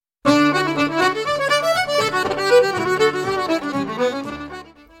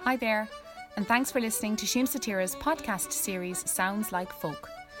Hi there, and thanks for listening to Shim Satira's podcast series Sounds Like Folk.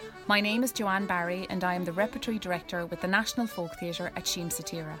 My name is Joanne Barry and I am the Repertory Director with the National Folk Theatre at Shim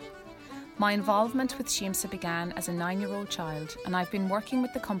Satira. My involvement with Shimsa began as a 9-year-old child, and I've been working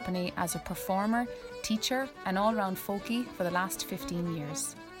with the company as a performer, teacher and all-round folkie for the last 15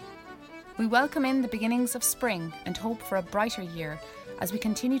 years. We welcome in the beginnings of spring and hope for a brighter year as we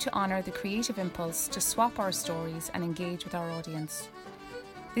continue to honour the creative impulse to swap our stories and engage with our audience.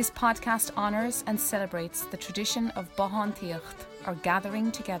 This podcast honours and celebrates the tradition of Bohan Tíocht, or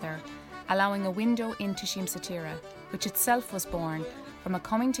gathering together, allowing a window into Shim Satira, which itself was born from a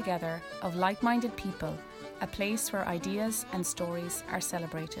coming together of like-minded people, a place where ideas and stories are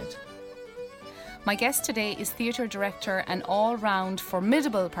celebrated. My guest today is theatre director and all-round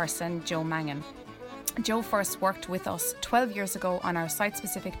formidable person, Joe Mangan. Joe first worked with us 12 years ago on our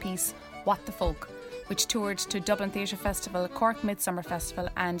site-specific piece, What the Folk, which toured to Dublin Theatre Festival, Cork Midsummer Festival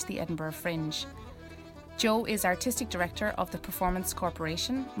and the Edinburgh Fringe. Joe is artistic director of the Performance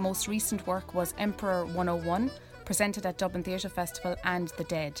Corporation. Most recent work was Emperor 101, presented at Dublin Theatre Festival and The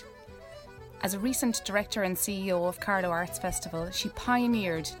Dead. As a recent director and CEO of Carlow Arts Festival, she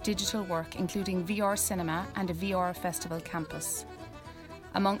pioneered digital work including VR cinema and a VR festival campus.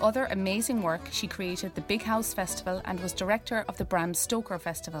 Among other amazing work, she created the Big House Festival and was director of the Bram Stoker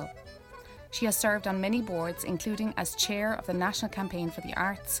Festival. She has served on many boards, including as chair of the National Campaign for the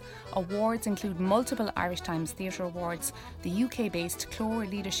Arts. Awards include multiple Irish Times Theatre Awards, the UK-based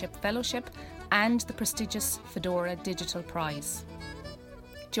Clore Leadership Fellowship, and the prestigious Fedora Digital Prize.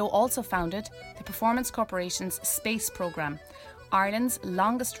 Joe also founded the Performance Corporation's Space Programme, Ireland's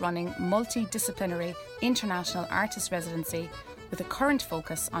longest-running multidisciplinary international artist residency with a current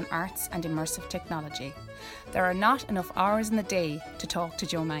focus on arts and immersive technology. There are not enough hours in the day to talk to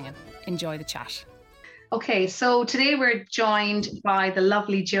Joe Mangan. Enjoy the chat. Okay, so today we're joined by the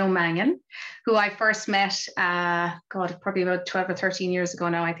lovely Joe Mangan, who I first met, probably about 12 or 13 years ago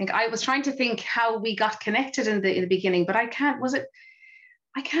now, I think. I was trying to think how we got connected in the beginning, but I can't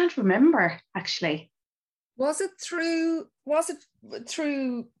remember, actually. Was it through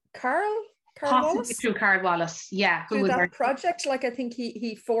Carl Possibly Wallace? Through Carl Wallace, yeah. Through that project, I think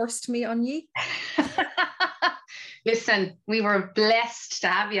he forced me on you. Listen, we were blessed to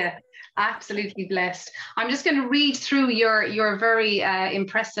have you. Absolutely blessed. I'm just going to read through your very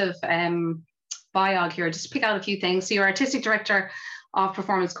impressive biog here, just pick out a few things. So you're artistic director of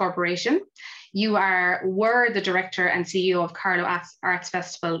Performance Corporation. You were the director and CEO of Carlow Arts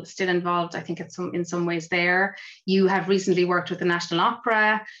Festival, still involved, I think, in some ways there. You have recently worked with the National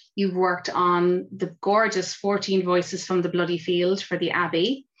Opera. You've worked on the gorgeous 14 Voices from the Bloody Field for the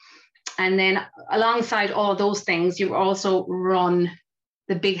Abbey. And then alongside all those things, you also run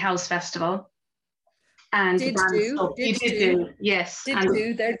the Big House Festival. And did do. Yes.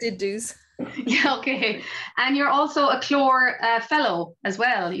 There did do's. Yeah, okay. And you're also a Clore fellow as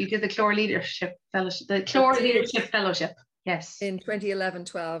well. You did the Clore Leadership Fellowship, yes. In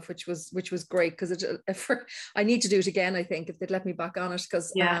 2011-12, which was great because I need to do it again, I think, if they'd let me back on it,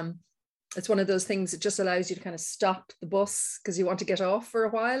 because it's one of those things that just allows you to kind of stop the bus because you want to get off for a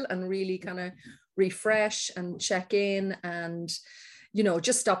while and really kind of refresh and check in and,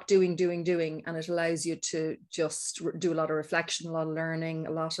 just stop doing. And it allows you to just do a lot of reflection, a lot of learning,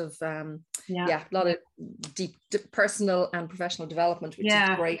 a lot of, a lot of deep personal and professional development, which is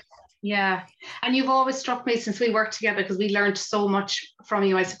great. Yeah. And you've always struck me since we worked together because we learned so much from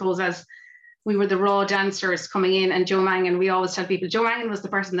you, I suppose, as we were the raw dancers coming in. And Joe Mangan, we always tell people, Joe Mangan was the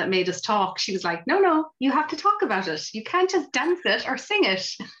person that made us talk. She was like, no, you have to talk about it. You can't just dance it or sing it.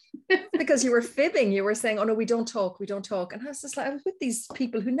 Because you were fibbing. You were saying, oh no, we don't talk. And I was just like, I was with these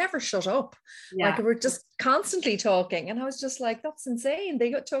people who never shut up. Yeah. Like we're just constantly talking. And I was just like, that's insane.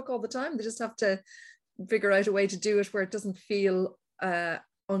 They talk all the time. They just have to figure out a way to do it where it doesn't feel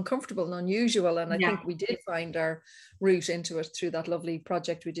uncomfortable and unusual. And I think we did find our route into it through that lovely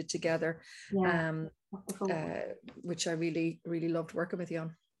project we did together, which I really, really loved working with you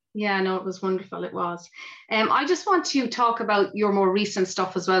on. Yeah, no, it was wonderful. It was. I just want to talk about your more recent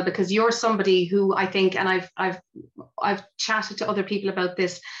stuff as well, because you're somebody who I think, and I've chatted to other people about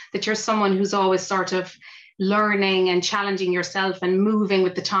this, that you're someone who's always sort of learning and challenging yourself and moving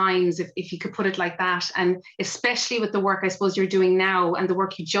with the times, if you could put it like that. And especially with the work I suppose you're doing now and the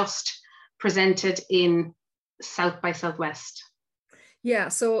work you just presented in South by Southwest. Yeah,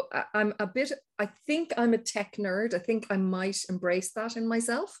 so I think I'm a tech nerd. I think I might embrace that in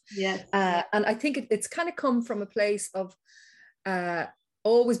myself. Yes. And I think it's kind of come from a place of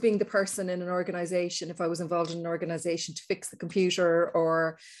always being the person in an organization, if I was involved in an organization, to fix the computer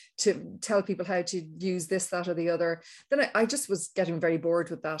or to tell people how to use this, that, or the other, then I just was getting very bored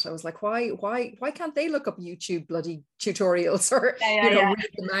with that. I was like, why can't they look up YouTube bloody tutorials or read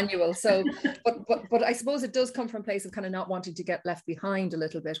the manual? So, but I suppose it does come from a place of kind of not wanting to get left behind a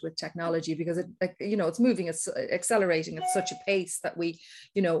little bit with technology, because it, like, it's moving, it's accelerating at such a pace that we,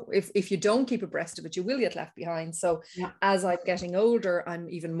 if you don't keep abreast of it, you will get left behind. So as I'm getting older, I'm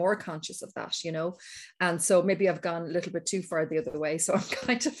even more conscious of that, and so maybe I've gone a little bit too far the other way. So I'm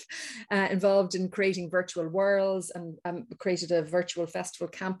kind of involved in creating virtual worlds, and created a virtual festival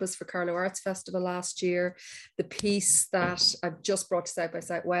campus for Carlow Arts Festival last year. The piece that I've just brought to South by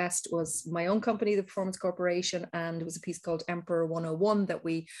Southwest was my own company, the Performance Corporation, and it was a piece called Emperor 101 that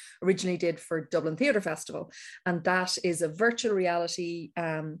we originally did for Dublin Theatre Festival, and that is a virtual reality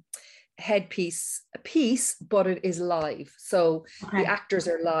headpiece piece, but it is live, so the actors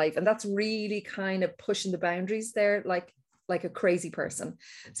are live, and that's really kind of pushing the boundaries there, like a crazy person.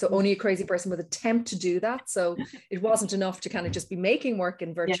 So only a crazy person would attempt to do that. So it wasn't enough to kind of just be making work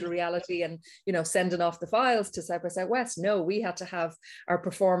in virtual reality and sending off the files to South by Southwest. No, we had to have our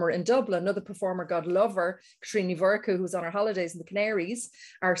performer in Dublin, another performer, God love her, Katrina Verka, who was on our holidays in the Canaries,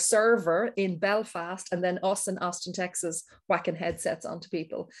 our server in Belfast, and then us in Austin, Texas, whacking headsets onto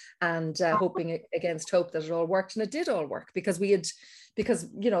people and hoping against hope that it all worked. And it did all work because it's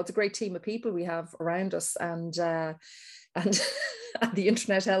a great team of people we have around us, and the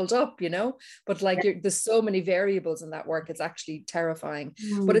internet held up, but like there's so many variables in that work, it's actually terrifying.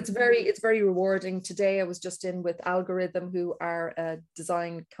 But it's very rewarding. Today I was just in with Algorithm, who are a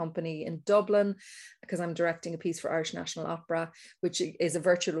design company in Dublin, because I'm directing a piece for Irish National Opera, which is a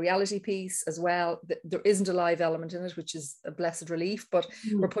virtual reality piece as well. There isn't a live element in it, which is a blessed relief, but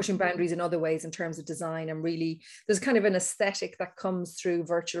we're pushing boundaries in other ways in terms of design, and really there's kind of an aesthetic that comes through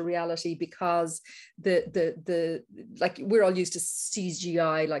virtual reality, because the like we're all used to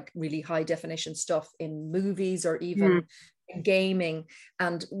CGI, like really high definition stuff in movies or even in gaming,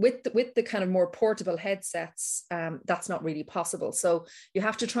 and with the kind of more portable headsets, that's not really possible. So you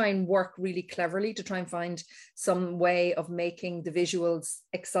have to try and work really cleverly to try and find some way of making the visuals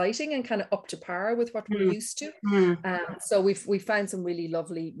exciting and kind of up to par with what we're used to. So we've found some really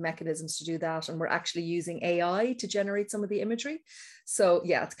lovely mechanisms to do that, and we're actually using AI to generate some of the imagery. So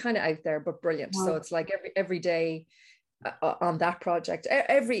yeah, it's kind of out there, but brilliant. So it's like every day on that project,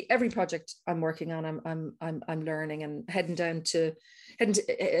 every project I'm working on, I'm learning, and heading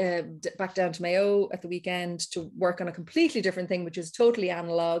back down to Mayo at the weekend to work on a completely different thing, which is totally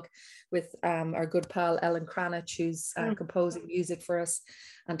analog, with our good pal Ellen Cranach, who's composing music for us,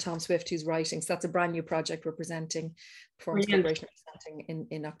 and Tom Swift, who's writing. So that's a brand new project we're presenting, Performance Corporation presenting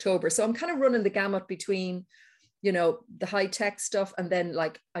in October. So I'm kind of running the gamut between the high tech stuff, and then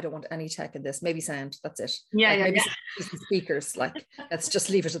like, I don't want any tech in this, maybe sound, that's it. Maybe some speakers, like, let's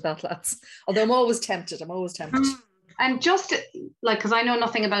just leave it at that, lads. Although I'm always tempted. And just like, because I know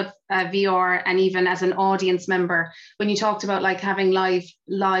nothing about VR, and even as an audience member, when you talked about like having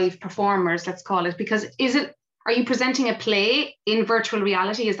live performers, let's call it, because are you presenting a play in virtual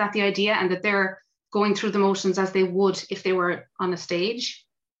reality? Is that the idea? And that they're going through the motions as they would if they were on a stage?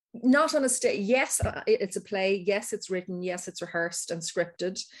 Not on a stage. Yes, it's a play. Yes, it's written. Yes, it's rehearsed and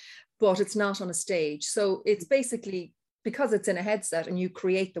scripted, but it's not on a stage. So it's basically, because it's in a headset and you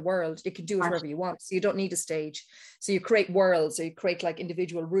create the world, you can do it wherever you want. So you don't need a stage. So you create worlds, or you create like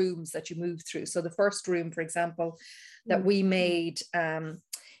individual rooms that you move through. So the first room, for example, that we made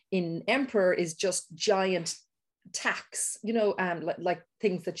in Emperor is just giant tacks, like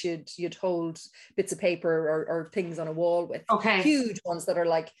things that you'd hold bits of paper or things on a wall with. Huge ones that are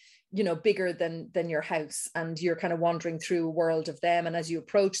like, bigger than your house, and you're kind of wandering through a world of them, and as you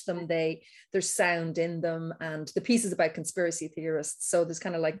approach them, there's sound in them. And the piece is about conspiracy theorists, so there's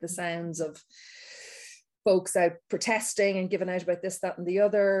kind of like the sounds of folks out protesting and giving out about this, that, and the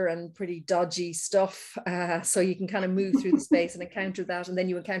other, and pretty dodgy stuff. So you can kind of move through the space and encounter that, and then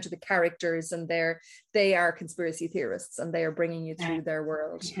you encounter the characters, and they are conspiracy theorists, and they are bringing you through their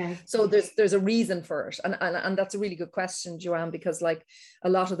world. So there's a reason for it, and that's a really good question, Joanne, because like a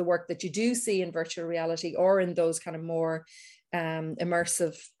lot of the work that you do see in virtual reality, or in those kind of more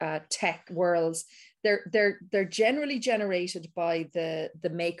immersive tech worlds, they're generally generated by the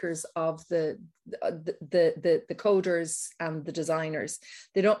makers of the coders and the designers.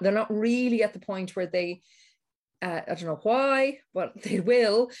 They're not really at the point where they I don't know why, but they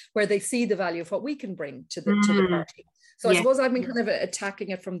will, where they see the value of what we can bring to the party. So I suppose I've been kind of attacking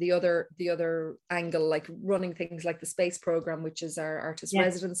it from the other angle, like running things like the space program, which is our artist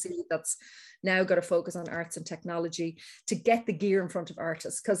residency that's now got to focus on arts and technology to get the gear in front of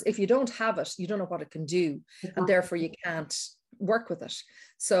artists. Because if you don't have it, you don't know what it can do, and therefore you can't work with it.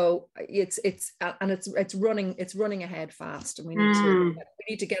 So it's running ahead fast, and we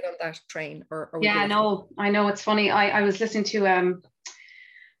need to get on that train. I know it's funny. I was listening to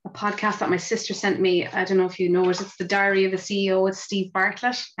a podcast that my sister sent me. I don't know if you know it. It's The Diary of a CEO. It's Steve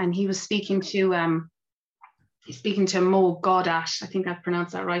Bartlett, and he was speaking to Mo Gaudat. I think I've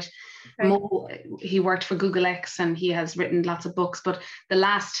pronounced that right. Okay. Mo, he worked for Google X and he has written lots of books, but the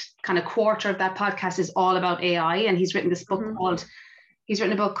last kind of quarter of that podcast is all about AI, and he's written this book called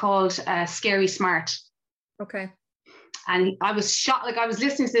Scary Smart. Okay. And I was shocked. Like, I was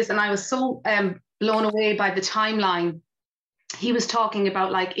listening to this and I was so blown away by the timeline. He was talking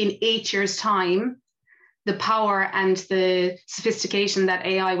about, like, in 8 years' time, the power and the sophistication that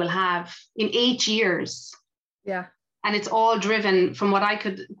AI will have in 8 years. Yeah. And it's all driven, from what I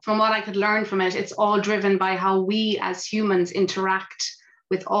could learn from it, it's all driven by how we as humans interact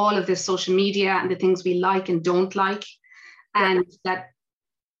with all of this social media and the things we like and don't like. And that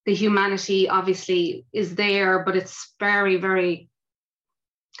the humanity obviously is there, but it's very, very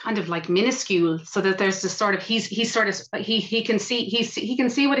kind of like minuscule, so that there's this sort of he can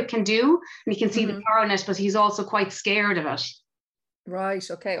see what it can do, and he can see the power in it, but he's also quite scared of it. Right.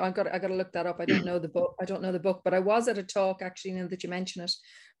 Okay. I got to look that up. I don't know the book, but I was at a talk, actually, now that you mention it,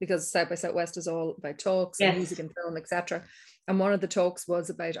 because South by Southwest is all about talks and music and film, etc. And one of the talks was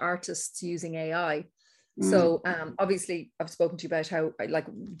about artists using AI. So obviously I've spoken to you about how, like,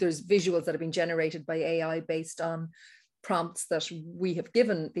 there's visuals that have been generated by AI based on prompts that we have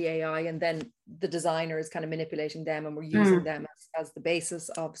given the AI, and then the designer is kind of manipulating them, and we're using them as the basis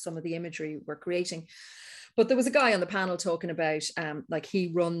of some of the imagery we're creating. But there was a guy on the panel talking about like,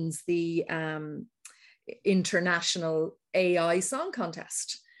 he runs the international AI song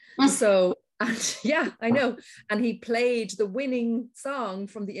contest. So, and yeah, I know. And he played the winning song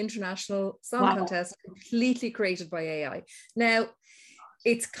from the international song contest, completely created by AI. Now,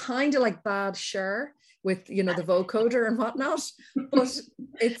 it's kind of like Bad Sure with, the vocoder and whatnot, but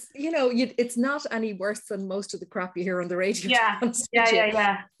it's, it's not any worse than most of the crap you hear on the radio. Yeah.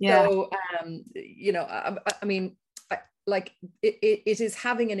 So, I mean, like, it is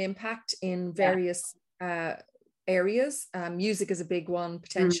having an impact in various areas. Music is a big one,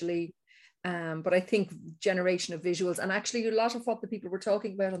 potentially. But I think generation of visuals, and actually a lot of what the people were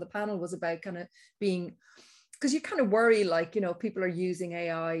talking about on the panel was about kind of being, because you kind of worry, like, people are using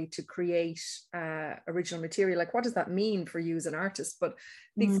AI to create original material. Like, what does that mean for you as an artist? But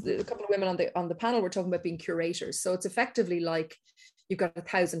a couple of women on the panel were talking about being curators. So it's effectively like you've got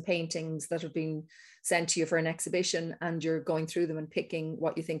 1,000 paintings that have been sent to you for an exhibition, and you're going through them and picking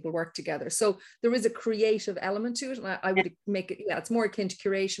what you think will work together. So there is a creative element to it. And I would make it, it's more akin to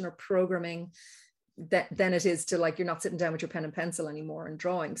curation or programming than it is to, like, you're not sitting down with your pen and pencil anymore and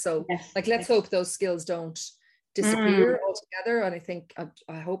drawing. So like, let's hope those skills don't disappear altogether. And I think,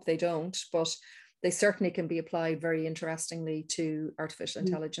 I hope they don't, but they certainly can be applied very interestingly to artificial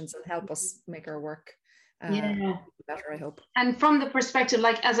intelligence and help us make our work better, I hope. And from the perspective,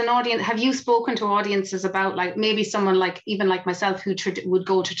 like, as an audience, have you spoken to audiences about, like, maybe someone like, even like myself, who would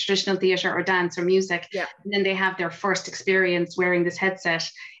go to traditional theatre or dance or music, and then they have their first experience wearing this headset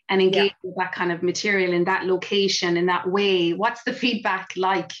and engage with that kind of material in that location, in that way? What's the feedback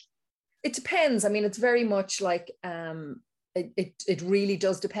like? It depends. I mean, it's very much like, it really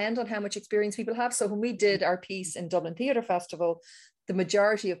does depend on how much experience people have. So when we did our piece in Dublin Theatre Festival, the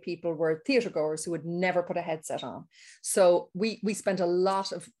majority of people were theatre goers who would never put a headset on. So we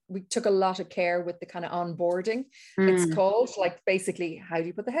took a lot of care with the kind of onboarding. It's called, like, basically, how do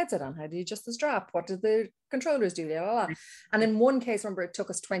you put the headset on? How do you adjust the strap? What do the controllers do? Blah, blah, blah. And in one case, remember, it took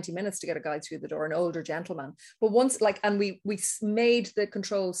us 20 minutes to get a guy through the door, an older gentleman. But once, like, and we made the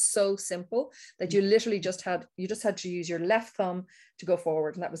controls so simple that you literally just had to use your left thumb to go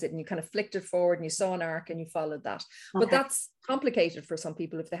forward, and that was it. And you kind of flicked it forward, and you saw an arc, and you followed that. But that's complicated for some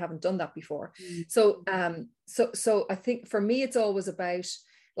people if they haven't done that before. So I think for me, it's always about,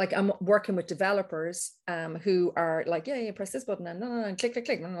 like, I'm working with developers who are like, press this button and click,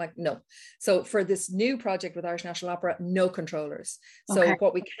 and I'm like, no. So for this new project with Irish National Opera, no controllers. So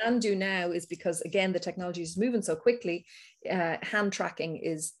what we can do now is, because again, the technology is moving so quickly, hand tracking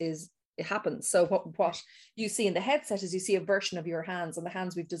it happens. So what you see in the headset is, you see a version of your hands, and the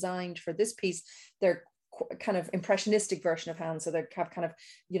hands we've designed for this piece, they're kind of impressionistic version of hands. So they have kind of,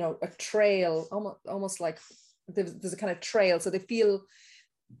 a trail, almost like there's a kind of trail. So they feel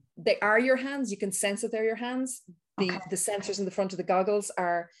they are your hands. You can sense that they're your hands, the sensors in the front of the goggles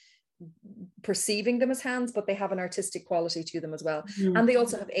are perceiving them as hands, but they have an artistic quality to them as well. And they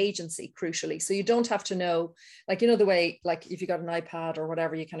also have agency, crucially. So you don't have to know, like, you know, the way, like if you got an iPad or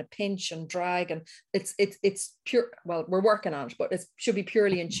whatever, you kind of pinch and drag, and it's pure. Well, we're working on it, but it should be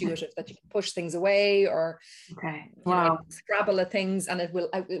purely intuitive, that you can push things away or scrabble at things, and it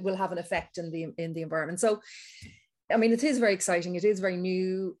will have an effect in the environment. So, I mean, it is very exciting. It is very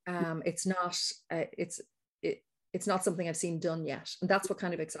new. It's not something I've seen done yet. And that's what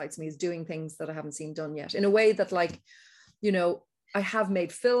kind of excites me, is doing things that I haven't seen done yet, in a way that, like, you know, I have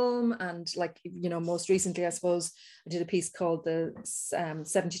made film, and, like, you know, most recently, I suppose, I did a piece called the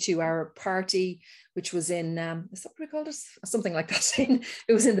 72-Hour Party, which was in, is that what we called it? Something like that.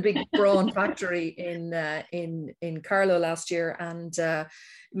 It was in the big Brawn factory in Carlow last year. And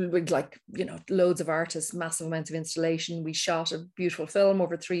with, like, you know, loads of artists, massive amounts of installation. We shot a beautiful film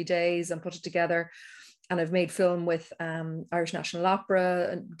over 3 days and put it together. And I've made film with Irish National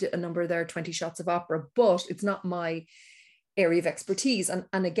Opera, a number of their 20 shots of opera, but it's not my area of expertise.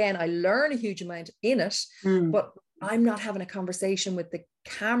 And again, I learn a huge amount in it, but I'm not having a conversation with the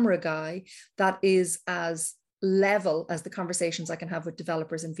camera guy that is as level as the conversations I can have with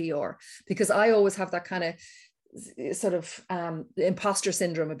developers in VR, because I always have that kind of sort of imposter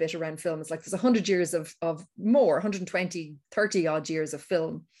syndrome a bit around film. It's like there's 100 years of more, 120, 30 odd years of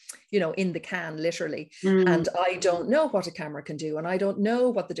film, you know, in the can, literally. And I don't know what a camera can do, and I don't know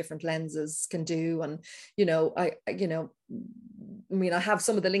what the different lenses can do. And, you know, I mean, I have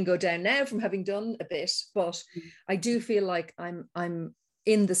some of the lingo down now from having done a bit, but I do feel like I'm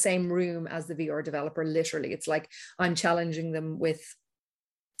in the same room as the VR developer, literally. It's like I'm challenging them with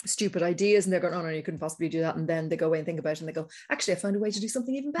stupid ideas, and they're going, oh no, you couldn't possibly do that. And then they go away and think about it, and they go, actually, I found a way to do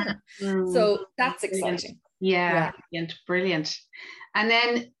something even better. So that's exciting. Yeah. Brilliant. And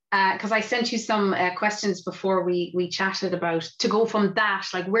then, because I sent you some questions before we chatted about, to go from that,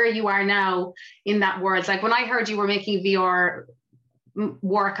 like where you are now in that world. Like when I heard you were making VR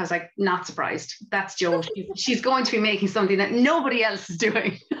work, I was like, not surprised. That's Jo. She's going to be making something that nobody else is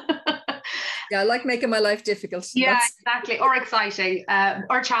doing. Yeah, I like making my life difficult. Yeah, exactly. Or exciting,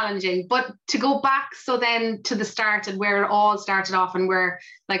 or challenging. But to go back, so then to the start and where it all started off, and where,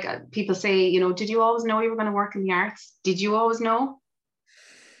 like, people say, you know, did you always know you were going to work in the arts? Did you always know?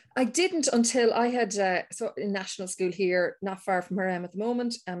 I didn't until I had, so in national school here, not far from where I am at the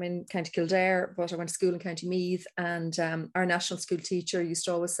moment. I'm in County Kildare, but I went to school in County Meath, and our national school teacher used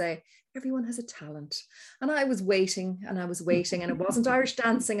to always say, everyone has a talent. And I was waiting, and it wasn't Irish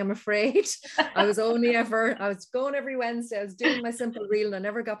dancing, I'm afraid. I was going every Wednesday. I was doing my simple reel, and I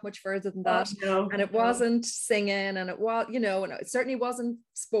never got much further than that. And it wasn't singing, and it was, you know, and it certainly wasn't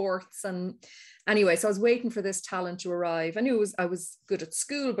sports. And anyway, so I was waiting for this talent to arrive. I knew I was good at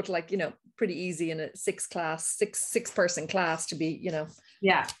school, but, like, you know, pretty easy in a six person class to be, you know,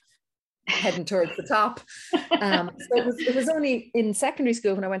 heading towards the top. So it was only in secondary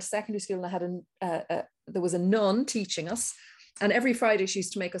school, when I went to secondary school, and I had there was a nun teaching us, and every Friday she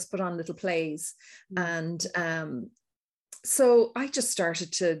used to make us put on little plays. And so I just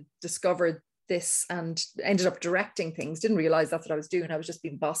started to discover this, and ended up directing things. Didn't realize that's what I was doing. I was just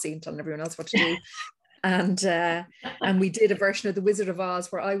being bossy and telling everyone else what to do. And we did a version of The Wizard of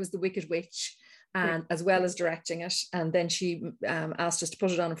Oz where I was the Wicked Witch, and as well as directing it. And then she asked us to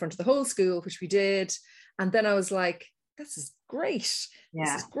put it on in front of the whole school, which we did. And then I was like, this is great.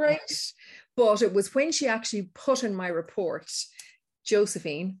 This is great. But it was when she actually put in my report,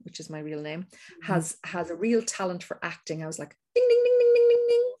 Josephine, which is my real name, has a real talent for acting. I was like, ding, ding, ding, ding, ding, ding,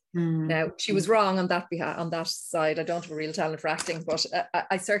 ding. Now, she was wrong on that side. I don't have a real talent for acting, but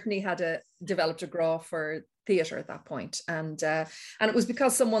I certainly had developed a graw for theatre at that point. And it was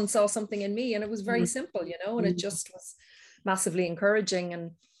because someone saw something in me, and it was very simple, you know, and it just was massively encouraging.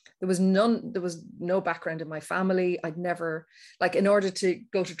 And there was no background in my family. I'd never, like, in order to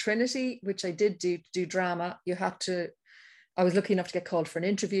go to Trinity, which I did do drama, I was lucky enough to get called for an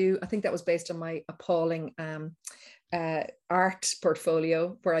interview. I think that was based on my appalling art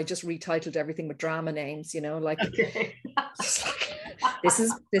portfolio, where I just retitled everything with drama names, you know, like, this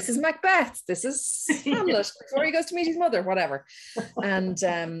is Macbeth, this is Hamlet before he goes to meet his mother, whatever. And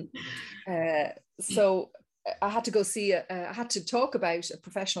so I had to go see I had to talk about a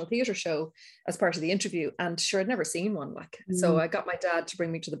professional theatre show as part of the interview, and sure, I'd never seen one, like. So I got my dad to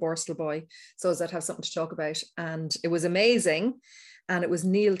bring me to the Borstal Boy so as I'd have something to talk about, and it was amazing. And it was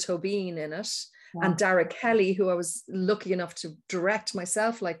Neil Tobin in it. Wow. And Dara Kelly, who I was lucky enough to direct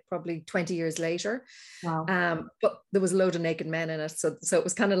myself, like probably 20 years later. Wow. But there was a load of naked men in it. So it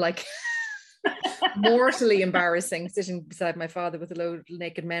was kind of like, mortally embarrassing, sitting beside my father with a load of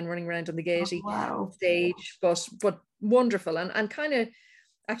naked men running around on the Gaiety stage, but wonderful. And kind of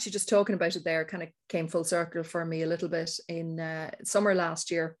actually just talking about it there kind of came full circle for me a little bit. In summer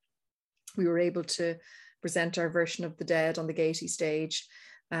last year, we were able to present our version of The Dead on the Gaiety stage,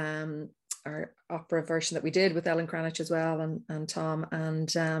 our opera version that we did with Ellen Cranach as well, and Tom,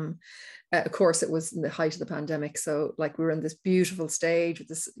 and of course it was in the height of the pandemic, so like we were on this beautiful stage with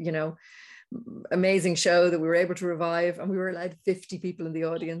this, you know, amazing show that we were able to revive, and we were allowed 50 people in the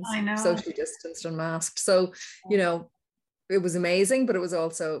audience, socially distanced and masked. So, you know, it was amazing, but it was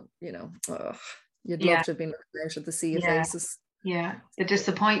also, you know, you'd love to have been looking out at the sea of faces. Yeah, the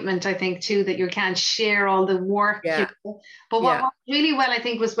disappointment, I think, too, that you can't share all the work. Yeah. But what worked really well, I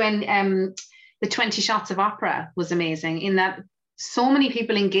think, was when the 20 Shots of Opera was amazing, in that so many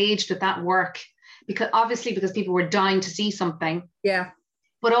people engaged with that work, because people were dying to see something. Yeah.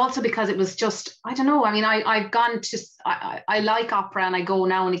 But also because it was just, I don't know, I mean, I've gone to, I like opera and I go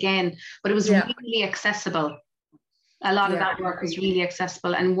now and again, but it was really accessible. A lot of that work was really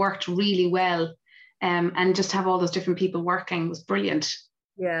accessible and worked really well. And just have all those different people working was brilliant.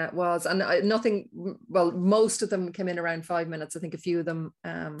 Yeah, it was. And most of them came in around 5 minutes. I think a few of them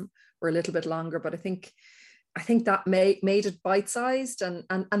were a little bit longer, but I think that made it bite-sized,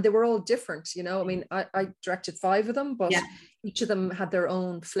 and they were all different, you know. I mean, I directed 5 of them, but each of them had their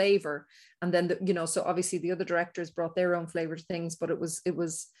own flavor. And then, you know, so obviously the other directors brought their own flavor to things, but it was,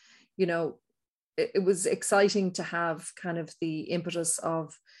 you know, it was exciting to have kind of the impetus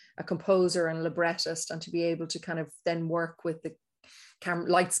of a composer and librettist, and to be able to kind of then work with the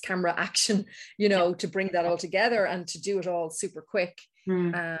lights, camera, action, you know, to bring that all together and to do it all super quick.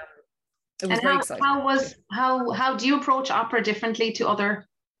 It was very exciting. How do you approach opera differently to other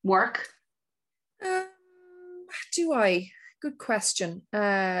work? Do I? Good question.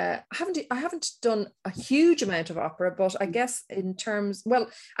 I haven't done a huge amount of opera, but I guess in terms, well,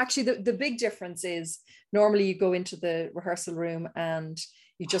 actually the big difference is normally you go into the rehearsal room and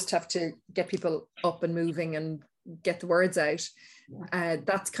you just have to get people up and moving and get the words out.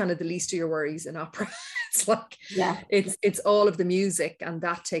 That's kind of the least of your worries in opera. It's like, it's all of the music, and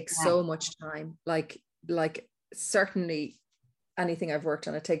that takes so much time. Like certainly anything I've worked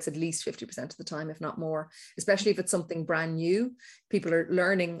on, it takes at least 50% of the time, if not more, especially if it's something brand new. People are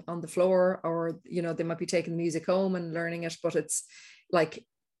learning on the floor, or, you know, they might be taking the music home and learning it, but it's like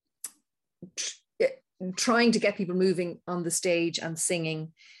trying to get people moving on the stage and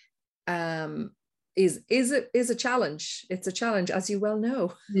singing is a challenge. It's a challenge, as you well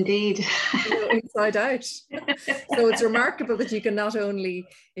know. Indeed. You know, inside out. So it's remarkable that you can not only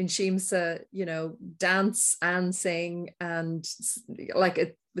in Seamsa, you know, dance and sing, and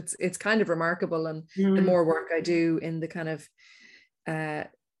like it's kind of remarkable. And the more work I do in the kind of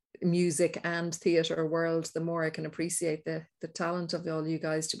music and theatre world, the more I can appreciate the talent of all you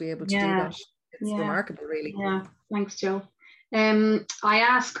guys to be able to do that. It's remarkable, really. Yeah, thanks, Jo. I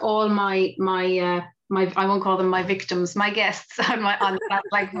ask all my I won't call them my victims, my guests on that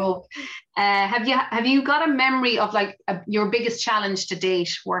like rope. Have you got a memory of like your biggest challenge to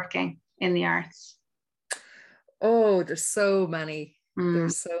date working in the arts? Oh, there's so many.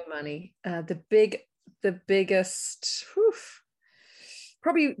 There's so many. The biggest,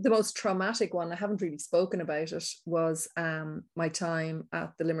 probably the most traumatic one, I haven't really spoken about it, was my time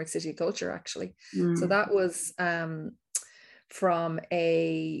at the Limerick City of Culture, actually. So that was from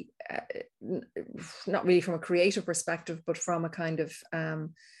a not really from a creative perspective, but from a kind of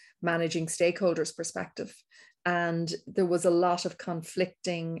managing stakeholders perspective. And there was a lot of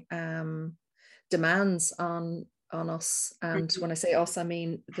conflicting demands on us. And when I say us, I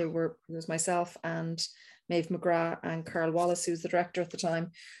mean there was myself and Maeve McGrath and Carl Wallace, who's the director at the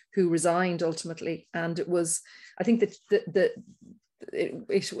time, who resigned ultimately. And it was, I think that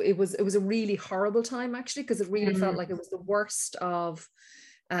it was a really horrible time, actually, because it really felt like it was the worst of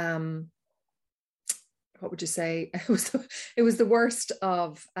what would you say? It was the worst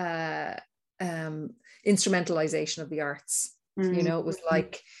of instrumentalization of the arts. You know, it was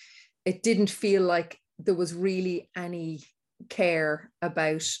like, it didn't feel like there was really any care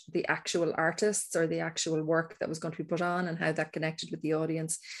about the actual artists or the actual work that was going to be put on and how that connected with the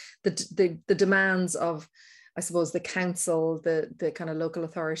audience. The demands of, I suppose, the council, the kind of local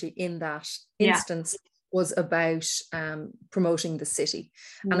authority in that instance was about promoting the city.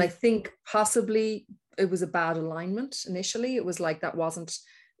 And I think possibly it was a bad alignment initially. It was like that wasn't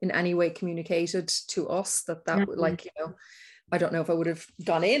in any way communicated to us, that like, you know, I don't know if I would have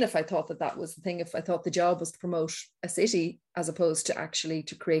gone in if I thought that was the thing, if I thought the job was to promote a city as opposed to actually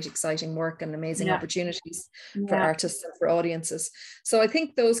to create exciting work and amazing opportunities for artists and for audiences. So I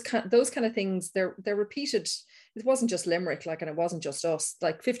think those kind of things, they're repeated. It wasn't just Limerick, like, and it wasn't just us.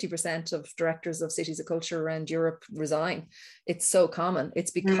 Like 50% of directors of cities of culture around Europe resign. It's so common.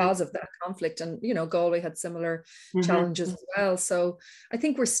 It's because of that conflict. And, you know, Galway had similar challenges as well. So I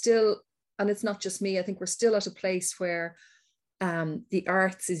think we're still, and it's not just me, I think we're still at a place where the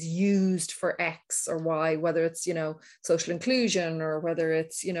arts is used for X or Y, whether it's, you know, social inclusion, or whether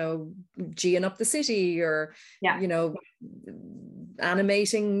it's, you know, G'ing up the city, or, you know,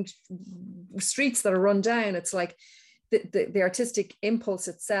 animating streets that are run down. It's like the artistic impulse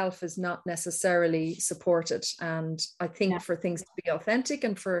itself is not necessarily supported. And I think for things to be authentic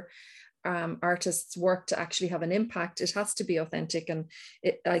and for artists' work to actually have an impact, it has to be authentic. And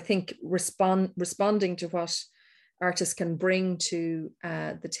I think responding to what artists can bring to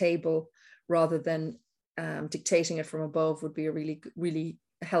the table rather than dictating it from above would be a really, really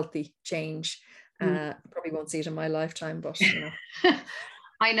healthy change. Probably won't see it in my lifetime, but you know.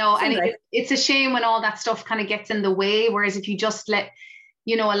 I know, and it's a shame when all that stuff kind of gets in the way. Whereas if you just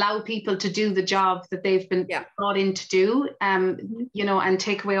allow people to do the job that they've been brought in to do, you know, and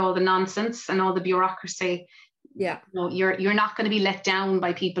take away all the nonsense and all the bureaucracy. You know, you're not going to be let down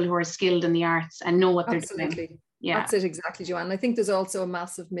by people who are skilled in the arts and know what they're doing. Yeah, that's it exactly, Joanne. I think there's also a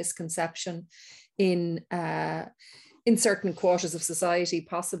massive misconception in certain quarters of society,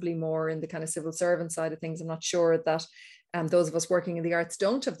 possibly more in the kind of civil servant side of things. I'm not sure that those of us working in the arts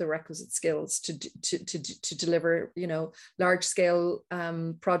don't have the requisite skills to deliver, you know, large scale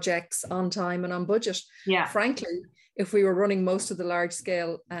projects on time and on budget. Yeah, frankly, if we were running most of the large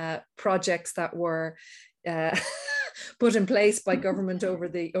scale projects that were put in place by government over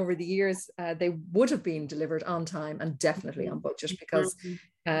the years, they would have been delivered on time and definitely on budget, because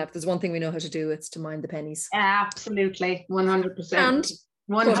if there's one thing we know how to do, it's to mind the pennies. Absolutely, 100%. And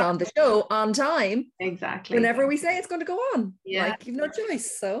put on the show on time. Exactly. Whenever we say it's going to go on. Like, you've no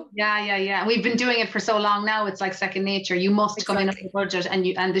choice. So yeah. We've been doing it for so long now, it's like second nature. You must come in on the budget, and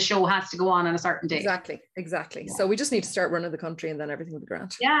the show has to go on a certain date. Exactly. So we just need to start running the country, and then everything will be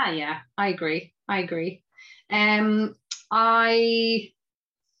grand. Yeah. I agree. The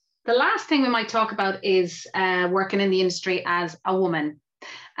last thing we might talk about is working in the industry as a woman,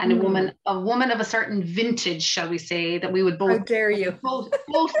 and a woman of a certain vintage, shall we say, that we would both. How dare you?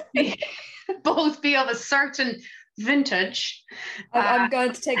 both be of a certain vintage. I'm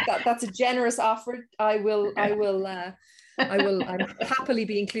going to take that. That's a generous offer. I'll happily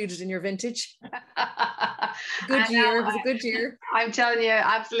be included in your vintage. Good year. It was a good year. I'm telling you,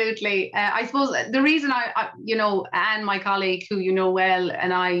 absolutely. I suppose the reason I you know, Anne, my colleague, who you know well,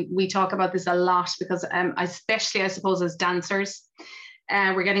 and we talk about this a lot, because especially, I suppose, as dancers,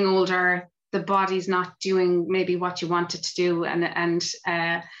 we're getting older, the body's not doing maybe what you want it to do, and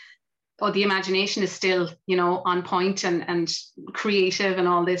the imagination is still, you know, on point and creative and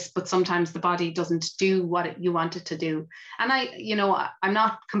all this, but sometimes the body doesn't do what you want it to do. And I'm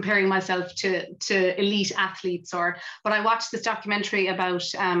not comparing myself to elite athletes, but I watched this documentary about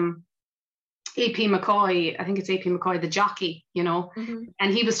A.P. McCoy, I think it's A.P. McCoy, the jockey, you know,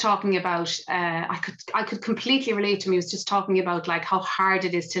 and he was talking about, I could completely relate to him. He was just talking about like how hard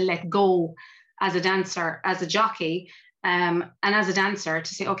it is to let go as a dancer, as a jockey, and as a dancer,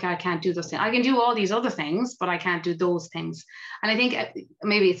 to say, okay, I can't do those things. I can do all these other things, but I can't do those things. And I think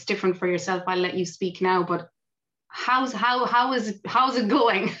maybe it's different for yourself. I'll let you speak now, but how is it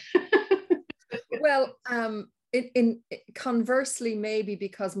going? Well, conversely, maybe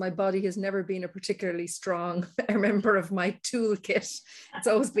because my body has never been a particularly strong member of my toolkit. It's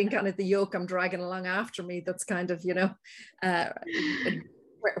always been kind of the yoke I'm dragging along after me. That's kind of, you know,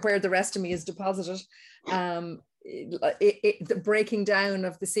 where the rest of me is deposited. The breaking down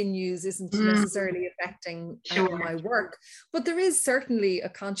of the sinews isn't necessarily affecting my work, but there is certainly a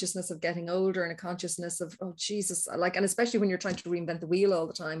consciousness of getting older and a consciousness of, oh Jesus, like, and especially when you're trying to reinvent the wheel all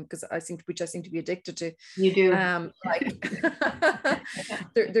the time, because I seem to be addicted to. You do.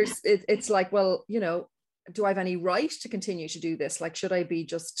 It's like, well, you know, do I have any right to continue to do this? Like, should I be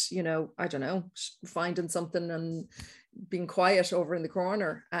just, you know, I don't know, finding something and being quiet over in the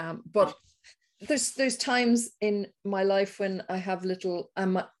corner? But there's times in my life when I have little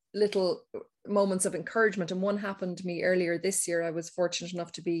moments of encouragement, and one happened to me earlier this year. I was fortunate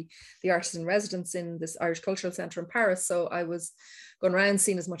enough to be the artist in residence in this Irish Cultural Centre in Paris, so I was going around,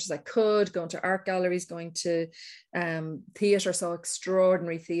 seeing as much as I could, going to art galleries, going to theatre, saw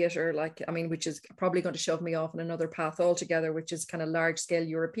extraordinary theatre, like, I mean, which is probably going to shove me off in another path altogether, which is kind of large scale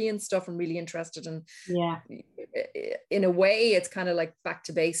European stuff. I'm really interested in. Yeah. In a way, it's kind of like back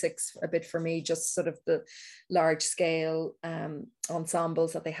to basics a bit for me, just sort of the large scale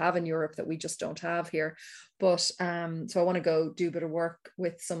ensembles that they have in Europe that we just don't have here. But so I want to go do a bit of work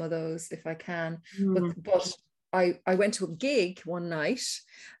with some of those if I can. But I went to a gig one night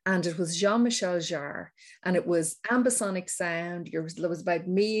and it was Jean-Michel Jarre and it was ambisonic sound. It was about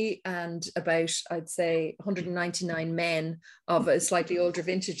me and about, I'd say, 199 men of a slightly older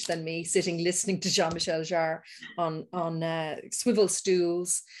vintage than me sitting listening to Jean-Michel Jarre on swivel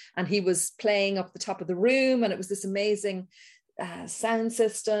stools. And he was playing up the top of the room and it was this amazing sound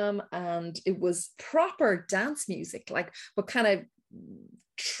system, and it was proper dance music, like, but kind of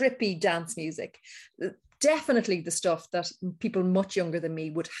trippy dance music. Definitely the stuff that people much younger than me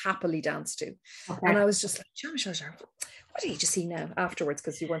would happily dance to. Okay. And I was just like, Jean-Michel Jarre, what did you see now afterwards?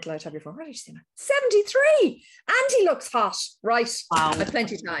 Because you weren't allowed to have your phone. What did you see now? 73! And he looks hot, right? Wow. I've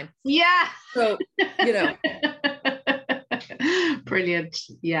plenty of time. Yeah. So, you know. Brilliant.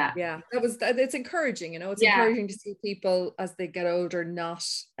 Yeah. It's encouraging, you know, it's encouraging to see people as they get older not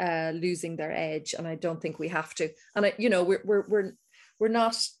losing their edge, and I don't think we have to. And you know, we're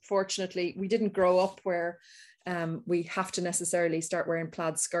not, fortunately, we didn't grow up where we have to necessarily start wearing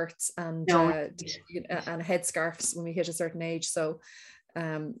plaid skirts and headscarves when we hit a certain age. So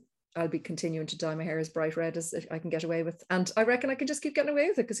I'll be continuing to dye my hair as bright red as I can get away with, and I reckon I can just keep getting away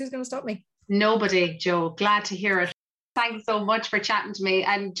with it, because who's going to stop me? Nobody, Jo. Glad to hear it. Thanks so much for chatting to me.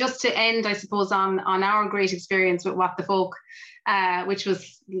 And just to end, I suppose, on our great experience with What the Folk, which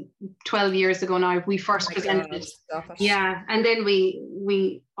was 12 years ago now, we first presented. Yeah, and then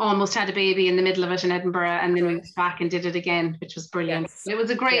we almost had a baby in the middle of it in Edinburgh, and then we went back and did it again, which was brilliant. Yes. It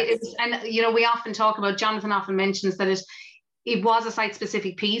was a great, and you know, we often talk about, Jonathan often mentions that it was a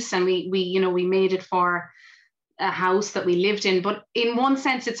site-specific piece, and we we made it for a house that we lived in, but in one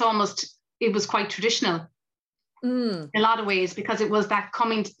sense it was quite traditional. In a lot of ways, because it was that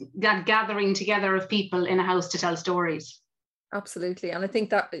gathering together of people in a house to tell stories. Absolutely. And I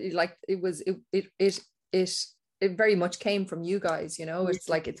think that, like, it very much came from you guys, you know. It's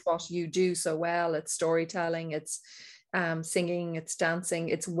like, it's what you do so well. It's storytelling, it's singing, it's dancing,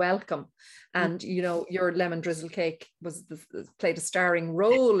 it's welcome. And you know, your lemon drizzle cake played a starring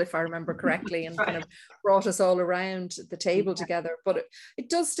role, if I remember correctly, and kind of brought us all around the table together. But it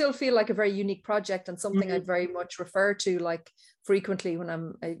does still feel like a very unique project, and something I very much refer to, like, frequently when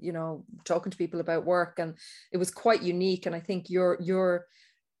I'm you know, talking to people about work. And it was quite unique, and I think your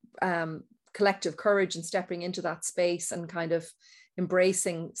collective courage in stepping into that space and kind of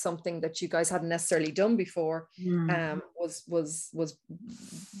embracing something that you guys hadn't necessarily done before was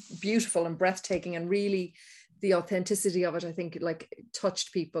beautiful and breathtaking, and really the authenticity of it, I think, like,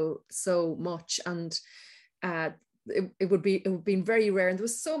 touched people so much. And it would be very rare, and there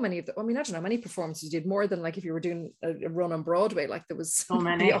was so many of them. I mean, I don't know how many performances you did, more than, like, if you were doing a run on Broadway, like, there was so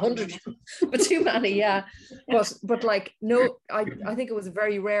many, 100, but too many. Yeah. But like, no, I think it was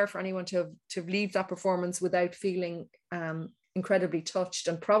very rare for anyone to leave that performance without feeling incredibly touched,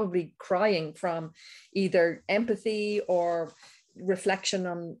 and probably crying from either empathy or reflection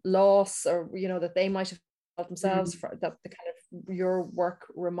on loss, or, you know, that they might have felt themselves, that the kind of your work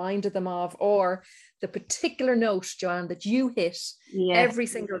reminded them of, or the particular note, Joanne, that you hit every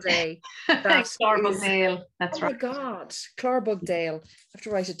single day. That Clarbog Dale. That's right. Oh my God, Clarbog Dale. I have to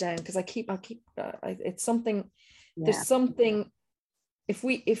write it down, because it's something. There's something. If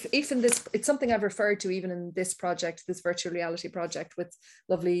in this, it's something I've referred to even in this project, this virtual reality project, with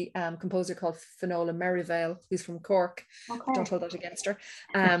lovely composer called Finola Merivale, who's from Cork. Okay. Don't hold that against her.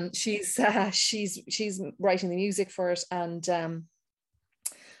 She's writing the music for it, and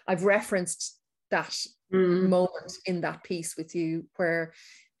I've referenced that moment in that piece with you, where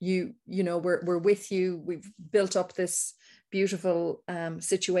you know, we're with you. We've built up this beautiful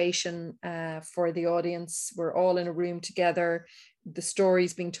situation for the audience. We're all in a room together. The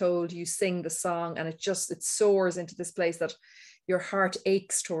story's being told, you sing the song, and it soars into this place that your heart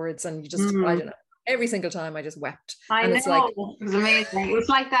aches towards, and you just I don't know, every single time I just wept. I know, it was amazing. It was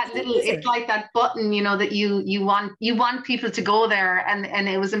like that it's like that button, you know, that you want people to go there, and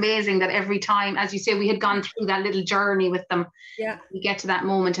it was amazing that every time, as you say, we had gone through that little journey with them. Yeah, we get to that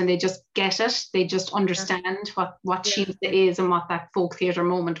moment and they just get it, they just understand what Sheemsa is and what that folk theatre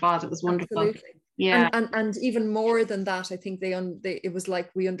moment was. It was wonderful. Absolutely. Yeah, and even more than that, I think it was like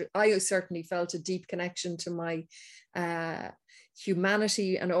I certainly felt a deep connection to my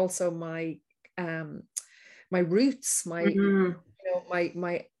humanity, and also my my roots, my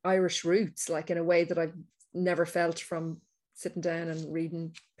my Irish roots, like in a way that I've never felt from sitting down and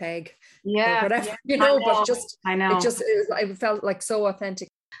reading Peg or whatever, but just it felt like so authentic.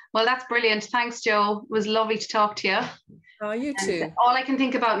 Well, that's brilliant. Thanks, Jo. It was lovely to talk to you. Oh, you too. And all I can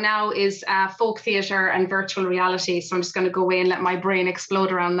think about now is folk theatre and virtual reality. So I'm just going to go away and let my brain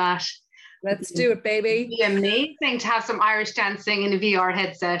explode around that. Let's do it, baby. It'd be amazing to have some Irish dancing in a VR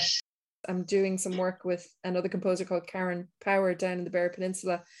headset. I'm doing some work with another composer called Karen Power down in the Beara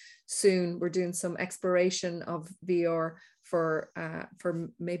Peninsula. Soon we're doing some exploration of VR for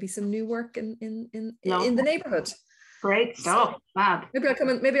maybe some new work in the neighborhood. Great stuff. Fab. Maybe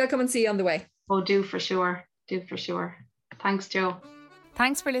I'll come and see you on the way. Oh, do for sure. Thanks, Jo.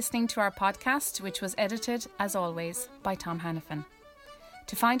 Thanks for listening to our podcast, which was edited, as always, by Tom Hannafin.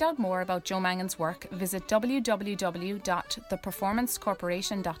 To find out more about Jo Mangan's work, visit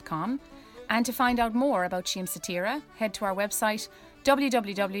www.theperformancecorporation.com, and to find out more about Síam Saoithe, head to our website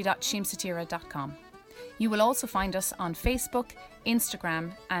www.síamsaoithe.com. You will also find us on Facebook,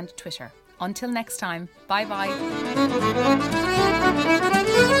 Instagram and Twitter. Until next time, bye-bye.